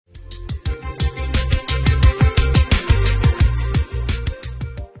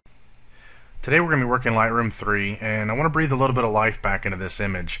Today we're going to be working Lightroom 3, and I want to breathe a little bit of life back into this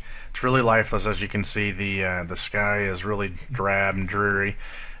image. It's really lifeless, as you can see. The sky is really drab and dreary.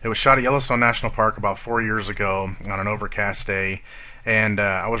 It was shot at Yellowstone National Park about 4 years ago on an overcast day, and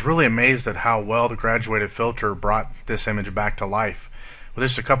I was really amazed at how well the graduated filter brought this image back to life. With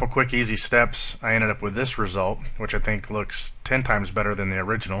just a couple quick easy steps, I ended up with this result, which I think looks 10 times better than the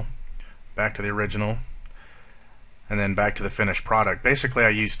original. Back to the original, and then back to the finished product. Basically, I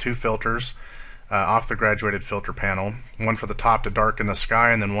used two filters off the graduated filter panel, one for the top to darken the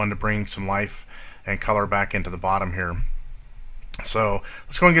sky, and then one to bring some life and color back into the bottom here. So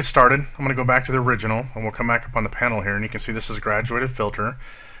let's go and get started. I'm going to go back to the original, and we'll come back up on the panel here, and you can see this is a graduated filter,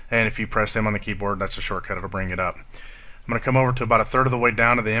 and if you press M on the keyboard, that's a shortcut, it'll bring it up. I'm going to come over to about a third of the way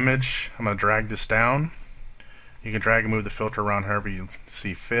down to the image. I'm going to drag this down. You can drag and move the filter around however you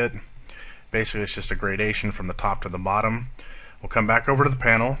see fit. Basically, it's just a gradation from the top to the bottom. We'll come back over to the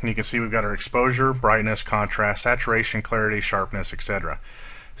panel, and you can see we've got our exposure, brightness, contrast, saturation, clarity, sharpness, etc.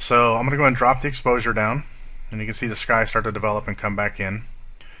 So I'm going to go ahead and drop the exposure down, and you can see the sky start to develop and come back in.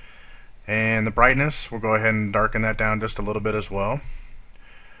 And the brightness, we'll go ahead and darken that down just a little bit as well.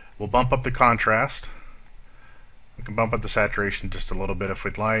 We'll bump up the contrast. We can bump up the saturation just a little bit if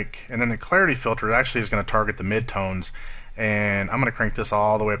we'd like. And then the clarity filter actually is going to target the midtones, and I'm going to crank this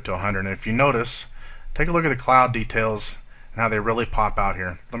all the way up to 100. And if you notice, take a look at the cloud details and how they really pop out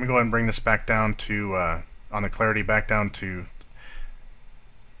here. Let me go ahead and bring this back down to, on the clarity, back down to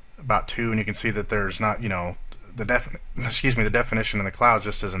about 2, and you can see that there's not, the definition in the clouds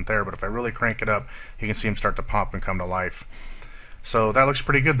just isn't there. But if I really crank it up, you can see them start to pop and come to life. So that looks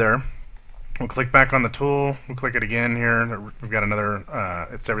pretty good there. We'll click back on the tool. We'll click it again here. We've got another,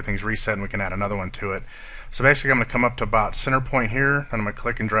 everything's reset, and we can add another one to it. So basically I'm going to come up to about center point here, and I'm going to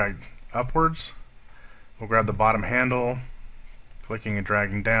click and drag upwards. We'll grab the bottom handle, clicking and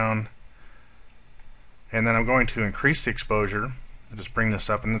dragging down, and then I'm going to increase the exposure. I'll just bring this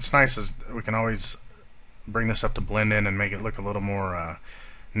up, and it's nice is we can always bring this up to blend in and make it look a little more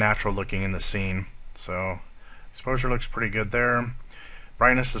natural looking in the scene. So exposure looks pretty good there.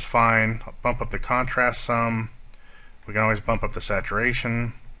 Brightness is fine. I'll bump up the contrast some. We can always bump up the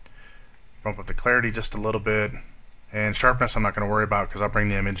saturation, bump up the clarity just a little bit, and sharpness I'm not going to worry about because I'll bring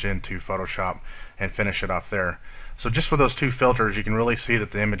the image into Photoshop and finish it off there. So just with those two filters, you can really see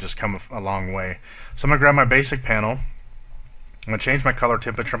that the image has come a long way. So I'm going to grab my basic panel. I'm going to change my color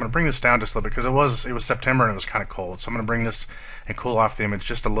temperature. I'm going to bring this down just a little bit because it was September and it was kind of cold. So I'm going to bring this and cool off the image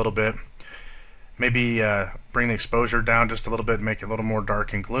just a little bit. Maybe bring the exposure down just a little bit, make it a little more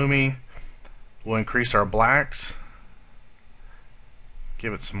dark and gloomy. We'll increase our blacks,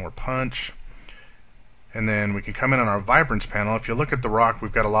 give it some more punch, and then we can come in on our vibrance panel. If you look at the rock,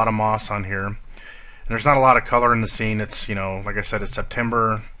 we've got a lot of moss on here, and there's not a lot of color in the scene. It's, like I said, it's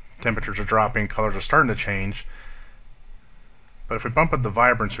September, temperatures are dropping, colors are starting to change. But if we bump up the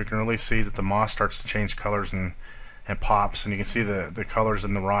vibrance, we can really see that the moss starts to change colors and pops, and you can see the colors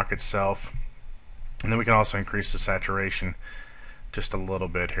in the rock itself. And then we can also increase the saturation just a little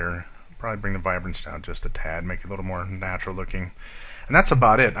bit here. Probably bring the vibrance down just a tad, make it a little more natural looking. And that's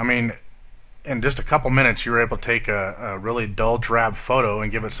about it. I mean, in just a couple minutes you were able to take a really dull, drab photo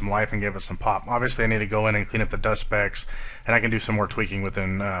and give it some life and give it some pop. Obviously I need to go in and clean up the dust specks, and I can do some more tweaking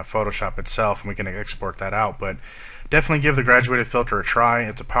within Photoshop itself, and we can export that out. But definitely give the graduated filter a try.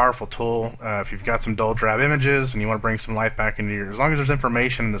 It's a powerful tool. If you've got some dull, drab images and you want to bring some life back into as long as there's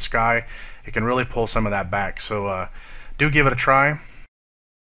information in the sky, it can really pull some of that back. So do give it a try.